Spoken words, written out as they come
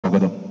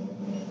സ്വാഗതം.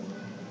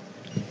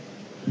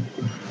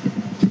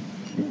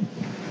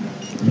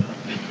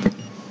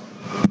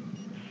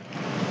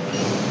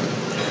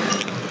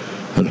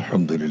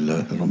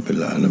 അൽഹംദുലില്ലാഹി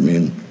റബ്ബിൽ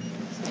ആലമീൻ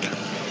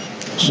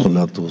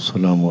സ്വല്ലല്ലാഹു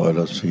വസ്സലാമു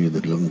അലാ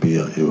സയ്യിദിൽ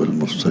അംബിയാഇ വൽ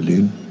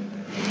മുർസലീൻ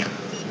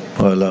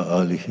വഅലാ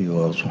ആലിഹി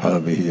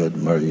വഅസ്ഹാബിഹി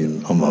അജ്മഈൻ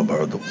അമ്മാ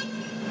ബഅദു.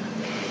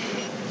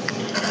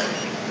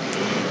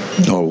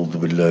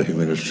 അഊദു ബില്ലാഹി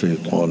മിനശ്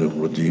ശൈത്വാനിർ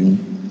റജീം.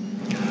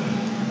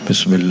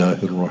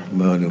 ബിസ്മില്ലാഹിർ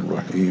റഹ്മാനിർ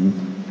റഹീം.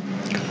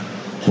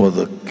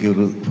 വദക്കിർ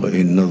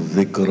ഫഇന്നദ്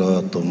ദിക്റാ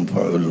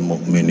തൻഫഉൽ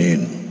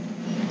മുഅ്മിനീൻ.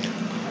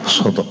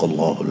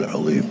 സദഖല്ലാഹുൽ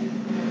അളീം.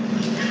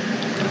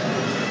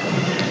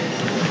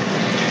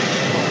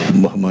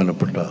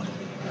 ബഹുമാനപ്പെട്ട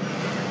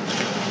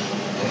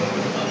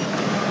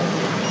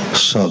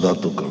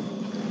സാദാത്തുക്കൾ,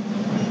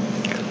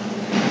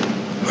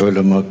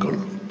 ഉലമാക്കൾ,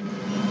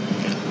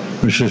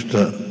 വിശിഷ്ട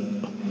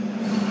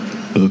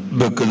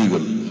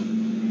വ്യക്തികൾ,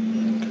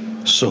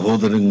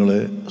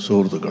 സഹോദരങ്ങളെ,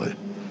 സുഹൃത്തുക്കളെ,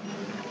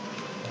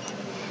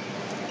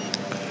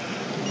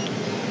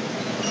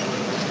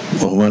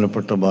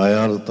 ബഹുമാനപ്പെട്ട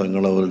ബായാർ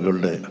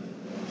തങ്ങളവരുടെ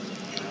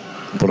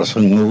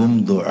പ്രസംഗവും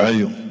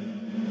ദുആയും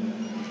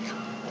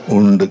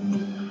ഉണ്ട്.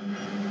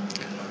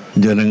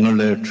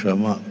 ജനങ്ങളുടെ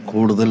ക്ഷമ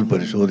കൂടുതൽ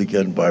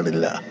പരിശോധിക്കാൻ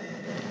പാടില്ല.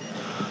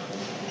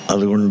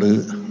 അതുകൊണ്ട്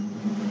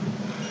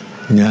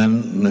ഞാൻ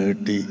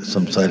നീട്ടി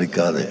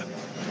സംസാരിക്കാതെ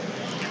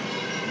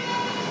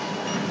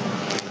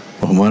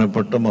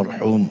ബഹുമാനപ്പെട്ട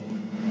മർഹൂം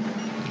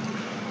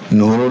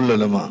നൂറുൽ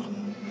ഉലമ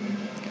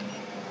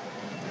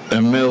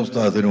MA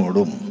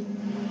ഉസ്താദിനോടും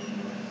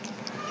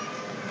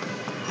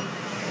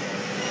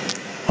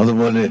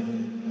അതുപോലെ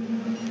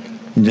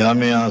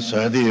ജാമിയ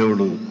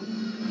സാദിയയോട്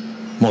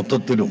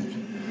മൊത്തത്തിലും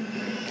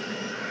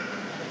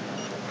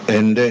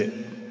എൻ്റെ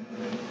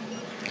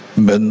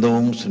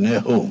ബന്ധവും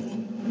സ്നേഹവും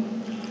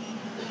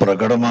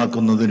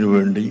പ്രകടമാക്കുന്നതിനു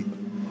വേണ്ടി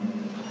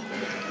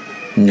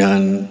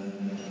ഞാൻ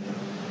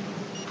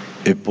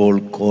ഇപ്പോൾ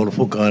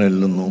കോർഫുഖാനിൽ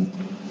നിന്നും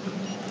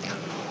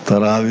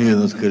തറാവീഹ്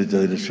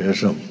നിസ്കരിച്ചതിന്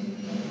ശേഷം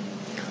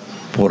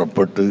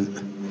പുറപ്പെട്ട്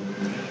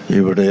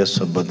ഇവിടെ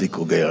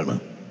സംബന്ധിക്കുകയാണ്.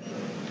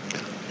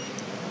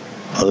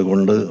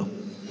 അതുകൊണ്ട്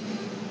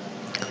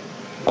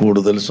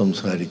കൂടുതൽ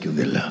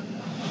സംസാരിക്കുന്നില്ല.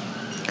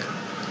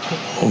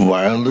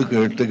 വഴന്ന്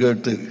കേട്ട്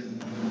കേട്ട്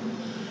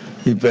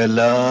ഇപ്പം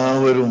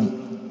എല്ലാവരും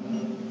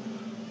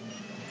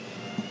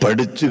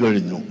പഠിച്ചു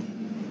കഴിഞ്ഞു.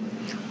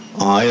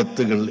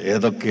 ആയത്തുകൾ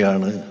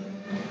ഏതൊക്കെയാണ്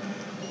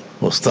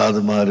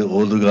ഉസ്താദുമാർ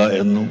ഓതുക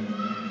എന്നും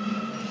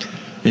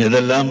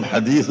ഏതെല്ലാം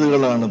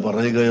ഹദീസുകളാണ്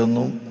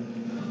പറയുകയെന്നും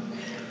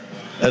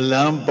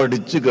എല്ലാം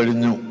പഠിച്ചു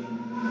കഴിഞ്ഞു.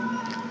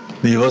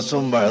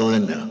 ദിവസം വഴത്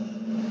തന്നെ.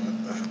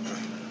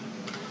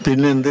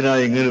 പിന്നെ എന്തിനാ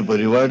ഇങ്ങനെ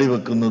പരിപാടി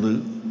വെക്കുന്നത്?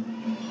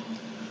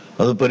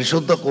 അത്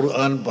പരിശുദ്ധ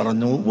ഖുർആൻ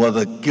പറഞ്ഞു,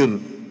 വദക്കിർ,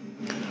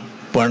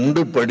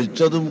 പണ്ട്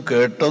പഠിച്ചതും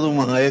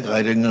കേട്ടതുമായ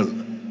കാര്യങ്ങൾ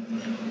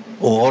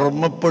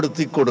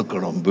ഓർമ്മപ്പെടുത്തി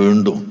കൊടുക്കണം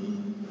വീണ്ടും.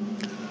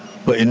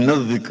 ഇന്ന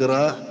ദിക്റ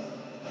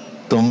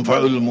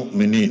തൻഫഉൽ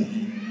മുഅ്മിനീൻ,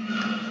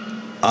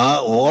 ആ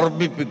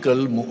ഓർമ്മിപ്പിക്കൽ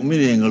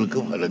മുഅ്മിനീങ്ങൾക്ക്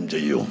ഫലം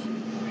ചെയ്യും.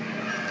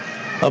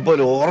 അപ്പോൾ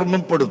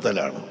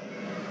ഓർമ്മപ്പെടുത്തലാണ്.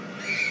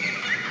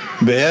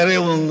 വേറെ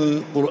ഒന്ന്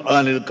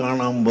ഖുർആനിൽ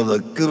കാണാം,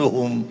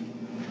 വദക്കിർഹും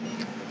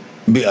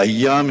ബി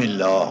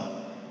അയ്യാമില്ലാഹ്,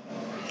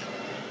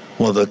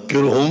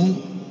 വദക്കിർഹും,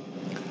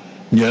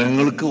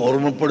 ജനങ്ങൾക്ക്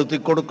ഓർമ്മപ്പെടുത്തി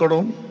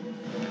കൊടുക്കണം,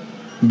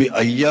 ബി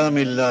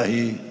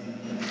അയ്യാമില്ലാഹി,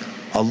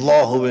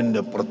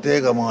 അള്ളാഹുവിൻ്റെ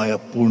പ്രത്യേകമായ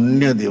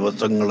പുണ്യ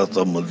ദിവസങ്ങളെ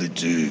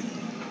സംബന്ധിച്ച്.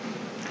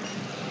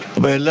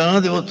 അപ്പം എല്ലാ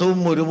ദിവസവും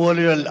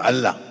ഒരുപോലെ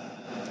അല്ല,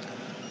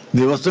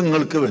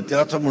 ദിവസങ്ങൾക്ക്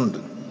വ്യത്യാസമുണ്ട്.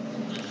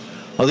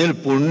 അതിൽ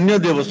പുണ്യ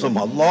ദിവസം,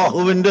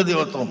 അള്ളാഹുവിൻ്റെ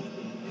ദിവസം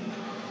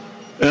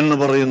എന്ന്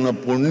പറയുന്ന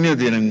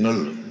പുണ്യദിനങ്ങൾ,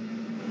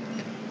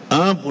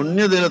 ആ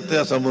പുണ്യദിനത്തെ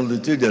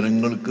സംബന്ധിച്ച്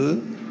ജനങ്ങൾക്ക്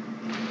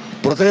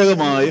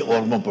പ്രത്യേകമായി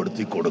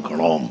ഓർമ്മപ്പെടുത്തി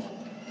കൊടുക്കണം.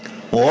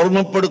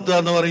 ഓർമ്മപ്പെടുത്തുക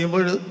എന്ന്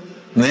പറയുമ്പോൾ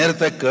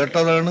നേരത്തെ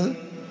കേട്ടതാണ്,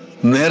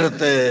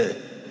 നേരത്തെ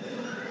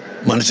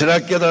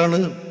മനസ്സിലാക്കിയതാണ്,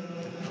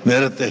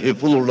 നേരത്തെ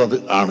ഹിഫ്ളുള്ളത്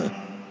ആണ്.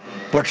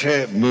 പക്ഷേ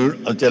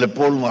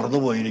ചിലപ്പോൾ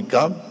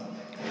മറന്നുപോയിരിക്കാം,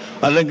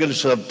 അല്ലെങ്കിൽ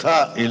ശ്രദ്ധ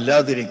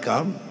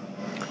ഇല്ലാതിരിക്കാം.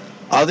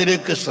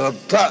 അതിലേക്ക്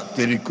ശ്രദ്ധ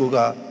തിരിക്കുക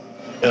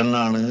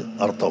എന്നാണ്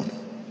അർത്ഥം.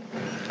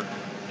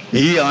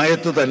 ഈ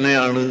ആയത്ത്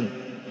തന്നെയാണ്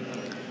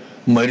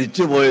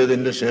മരിച്ചു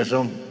പോയതിൻ്റെ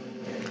ശേഷം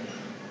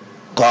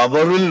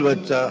ഖബറിൽ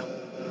വെച്ച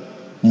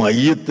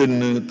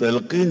മയ്യത്തിന്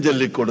തൽഖീൻ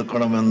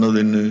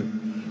ചൊല്ലിക്കൊടുക്കണമെന്നതിന്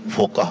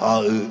ഫുഖഹാ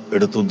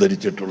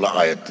എടുത്തുദ്ധരിച്ചിട്ടുള്ള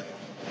ആയത്ത്.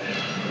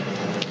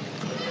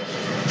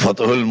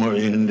 ഫത്ഹുൽ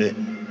മുഈനിൻ്റെ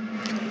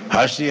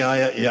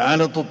ഹാഷിയായ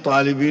ഇആനത്തു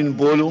താലിബീൻ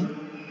പോലും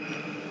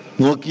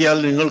നോക്കിയാൽ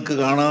നിങ്ങൾക്ക്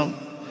കാണാം,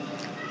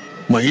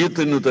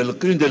 മയ്യത്തിന്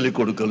തൽഖീൻ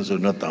ചൊല്ലിക്കൊടുക്കൽ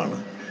സുന്നത്താണ്.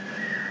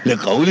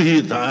 ലിഖൗലിഹി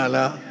തആല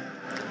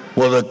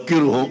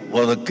വദക്കിർഹു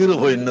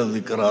ഫഇന്ന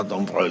ദിക്റാ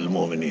തൻഫഉൽ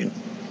മുഅ്മിനീൻ.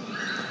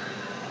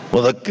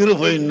 വദക്കിർഹു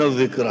ഫഇന്ന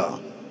ദിക്റാ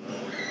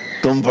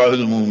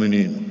തൻഫഉൽ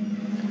മുഅ്മിനീൻ,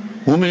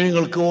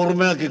 മുഅ്മിനീങ്ങൾക്ക്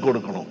ഓർമ്മയാക്കി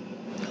കൊടുക്കണം.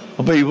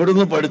 അപ്പം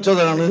ഇവിടുന്ന്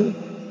പഠിച്ചതാണ്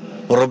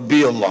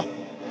റബ്ബി അല്ലാഹ്,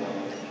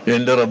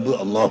 എൻ്റെ റബ്ബ്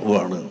അല്ലാഹു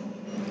ആണ്.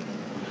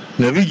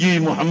 നബിജി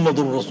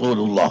മുഹമ്മദുർ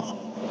റസൂലുള്ളാഹ്,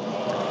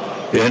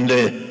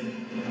 എൻ്റെ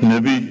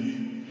നബി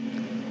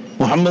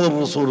മുഹമ്മദ്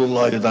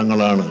റസൂലുള്ളാഹി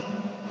തങ്ങളാണ്.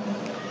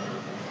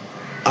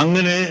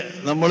 അങ്ങനെ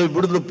നമ്മൾ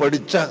ഇവിടുന്ന്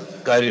പഠിച്ച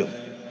കാര്യം,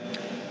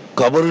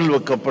 ഖബറിൽ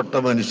വെക്കപ്പെട്ട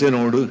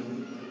മനുഷ്യനോട്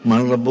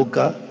മൻ റബ്ബുക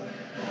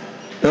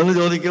എന്ന്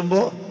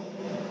ചോദിക്കുമ്പോൾ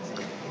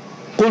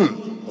ഖുൽ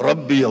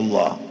റബ്ബി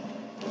അല്ലാഹ്,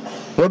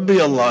 റബ്ബി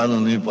അല്ലാഹ് എന്ന്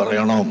നീ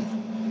പറയണം.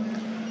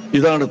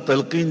 ഇതാണ്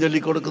തൽഖീൻ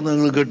ചൊല്ലിക്കൊടുക്കുന്നത്.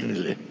 നിങ്ങൾ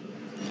കേട്ടിട്ടില്ലേ?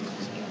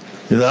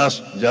 ഇദാ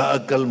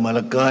ജാഅക്കൽ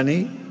മലക്കാനി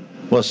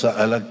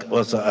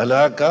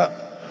വസഅലക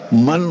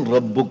മൻ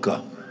റബ്ബുക,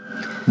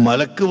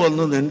 മലക്ക്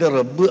വന്ന് നിന്റെ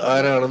റബ്ബ്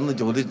ആരാണെന്ന്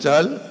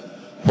ചോദിച്ചാൽ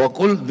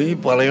ഫഖുൽ, നീ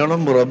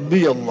പറയണം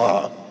റബ്ബി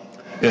അല്ലാഹ്,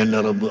 എൻ്റെ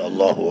റബ്ബ്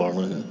അല്ലാഹു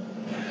ആണ്,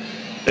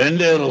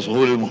 എൻ്റെ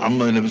റസൂൽ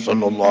മുഹമ്മദ് നബി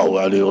സല്ലല്ലാഹു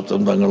അലൈഹി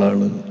വസല്ലം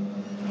തങ്ങളാണ്,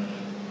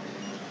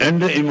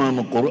 എൻ്റെ ഇമാം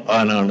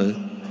ഖുർആനാണ്,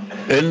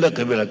 എൻ്റെ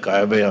ഖിബ്ല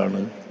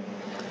കഅബയാണ്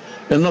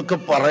എന്നൊക്കെ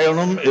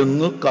പറയണം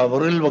എന്ന്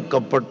ഖബറിൽ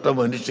വെക്കപ്പെട്ട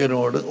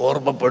മനുഷ്യനോട്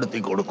ഓർമ്മപ്പെടുത്തി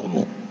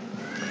കൊടുക്കുന്നു.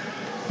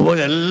 അപ്പോൾ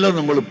എല്ലാം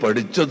നമ്മൾ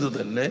പഠിച്ചത്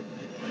തന്നെ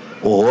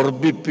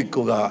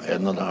ഓർമ്മിപ്പിക്കുക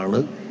എന്നതാണ്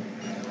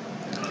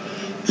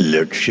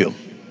ലക്ഷ്യം.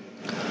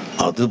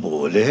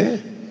 അതുപോലെ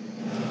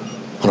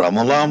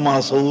റമളാൻ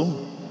മാസവും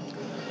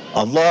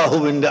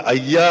അള്ളാഹുവിൻ്റെ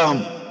അയ്യാം,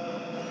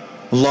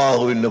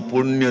 അള്ളാഹുവിൻ്റെ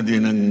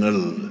പുണ്യദിനങ്ങൾ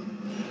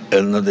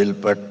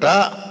എന്നതിൽപ്പെട്ട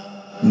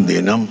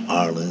ദിനം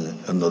ആണ്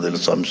എന്നതിൽ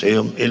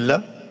സംശയം ഇല്ല.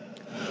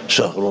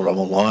 ഷഹ്റു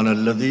റമളാൻ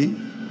അല്ലദീ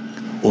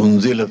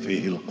ഉൻസില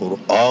ഫീഹിൽ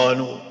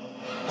ഖുർആനു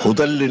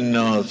ഹുദൽ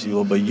ലിന്നാസി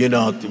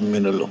വബയ്യിനാത്തിൻ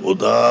മിനൽ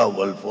ഹുദാ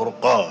വൽ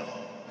ഫുർഖാൻ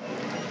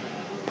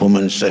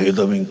ഫമൻ ശഹിദ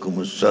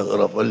മിൻകുമുശ്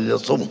ശഹ്റ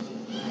ഫല്യസും.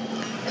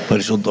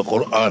 പരിശുദ്ധ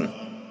ഖുർആൻ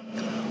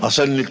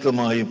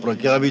അസന്നിഗ്ധമായി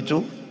പ്രഖ്യാപിച്ചു.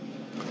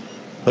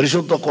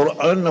 പരിശുദ്ധ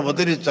ഖുർആൻ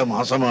അവതരിച്ച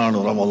മാസമാണ്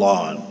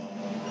റമളാൻ.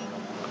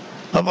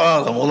 അപ്പോൾ ആ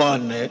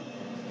റമളാനെ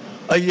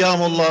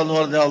അയ്യാമുല്ലാ എന്ന്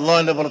പറഞ്ഞാൽ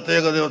അള്ളാഹിൻ്റെ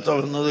പ്രത്യേക ദിവസം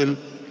എന്നതിൽ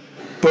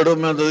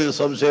പെടുമെന്നതിൽ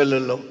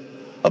സംശയമില്ലല്ലോ.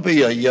 അപ്പോൾ ഈ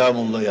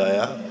അയ്യാമുള്ളയായ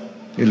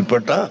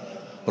ഇതിൽപ്പെട്ട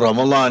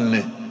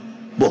റമളാനെ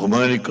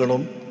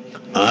ബഹുമാനിക്കണം,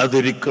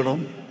 ആദരിക്കണം,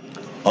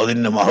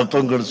 അതിൻ്റെ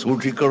മഹത്വങ്ങൾ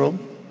സൂക്ഷിക്കണം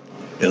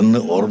എന്ന്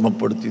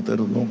ഓർമ്മപ്പെടുത്തി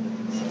തരുന്നു.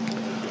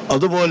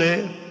 അതുപോലെ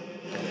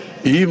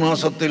ഈ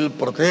മാസത്തിൽ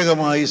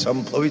പ്രത്യേകമായി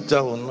സംഭവിച്ച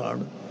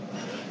ഒന്നാണ്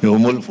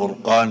യൗമുൽ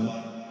ഫുർഖാൻ,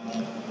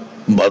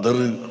 ബദർ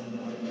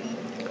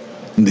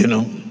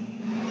ദിനം.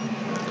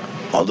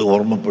 അത്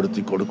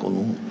ഓർമ്മപ്പെടുത്തി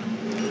കൊടുക്കുന്നു.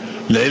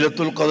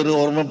 ലൈലത്തുൽ ഖദ്ർ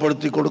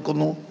ഓർമ്മപ്പെടുത്തി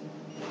കൊടുക്കുന്നു.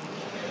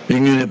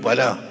 ഇങ്ങനെ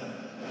പല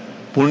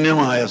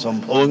പുണ്യമായ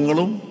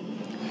സംഭവങ്ങളും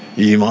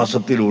ഈ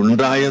മാസത്തിൽ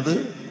ഉണ്ടായത്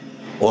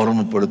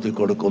ഓർമ്മപ്പെടുത്തി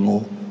കൊടുക്കുന്നു.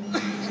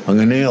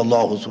 അങ്ങനെ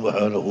അല്ലാഹു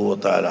സുബ്ഹാനഹു വ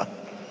തആല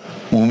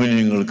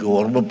മുഅ്മിനീങ്ങൾക്ക്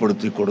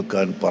ഓർമ്മപ്പെടുത്തി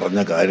കൊടുക്കാൻ പറഞ്ഞ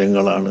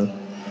കാര്യങ്ങളാണ്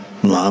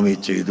നാം ഈ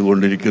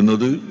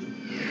ചെയ്തുകൊണ്ടിരിക്കുന്നത്.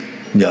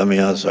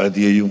 ജാമിയ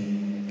സാദിയയും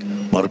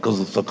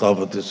മർക്കസ്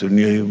സഖാഫത്ത്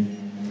സുന്നിയയും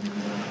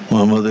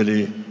മുഹമ്മദ്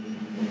അലി,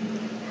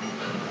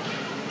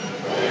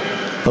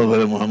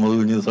 അതുപോലെ മുഹമ്മദ്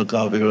കുഞ്ഞി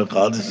സഖാഫിയുടെ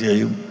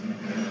ഖാദിസിയയും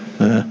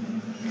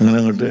അങ്ങനെ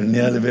അങ്ങോട്ട്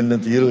എണ്ണിയാൽ പിന്നെ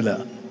തീരൂല.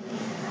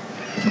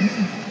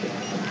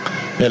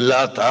 എല്ലാ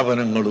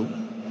സ്ഥാപനങ്ങളും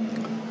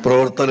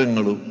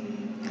പ്രവർത്തനങ്ങളും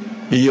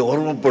ഈ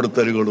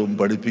ഓർമ്മപ്പെടുത്തലുകളും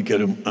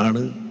പഠിപ്പിക്കലും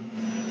ആണ്.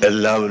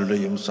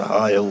 എല്ലാവരുടെയും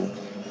സഹായവും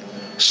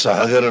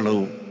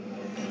സഹകരണവും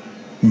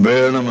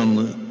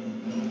വേണമെന്ന്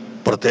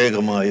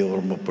പ്രത്യേകമായി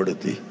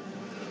ഓർമ്മപ്പെടുത്തി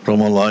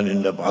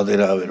റമളാനിൻ്റെ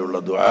പാതിരാവിലുള്ള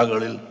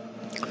ദുആകളിൽ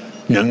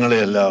ഞങ്ങളെ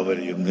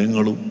എല്ലാവരെയും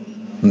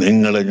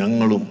നിങ്ങളെ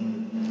ഞങ്ങളും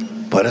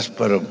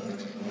പരസ്പരം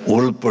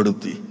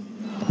ഉൾപ്പെടുത്തി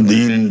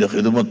ദീനിൻ്റെ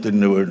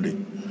ഖിദ്മത്തിന് വേണ്ടി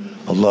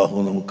അള്ളാഹു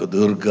നമുക്ക്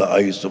ദീർഘ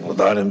ആയുസ്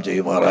പ്രദാനം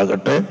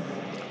ചെയ്യുമാറാകട്ടെ.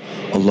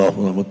 അള്ളാഹു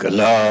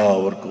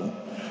നമുക്കെല്ലാവർക്കും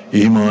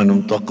ഈമാനും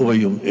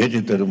തഖ്വയും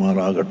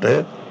ഏറ്റിത്തരുമാറാകട്ടെ.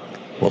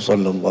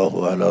 വസല്ലല്ലാഹു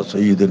അലാ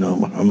സയ്യിദിനാ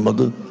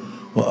മുഹമ്മദ്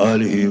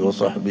വആലിഹി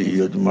വസഹ്ബിഹി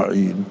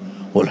അജ്മഈൻ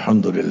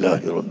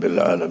വൽഹംദുലില്ലാഹി റബ്ബിൽ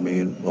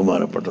ആലമീൻ.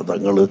 ബഹുമാനപ്പെട്ട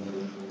തങ്ങൾ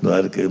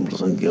ദ്വാരക്കയും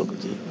പ്രസംഗിക്കുകയൊക്കെ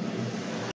ചെയ്യും.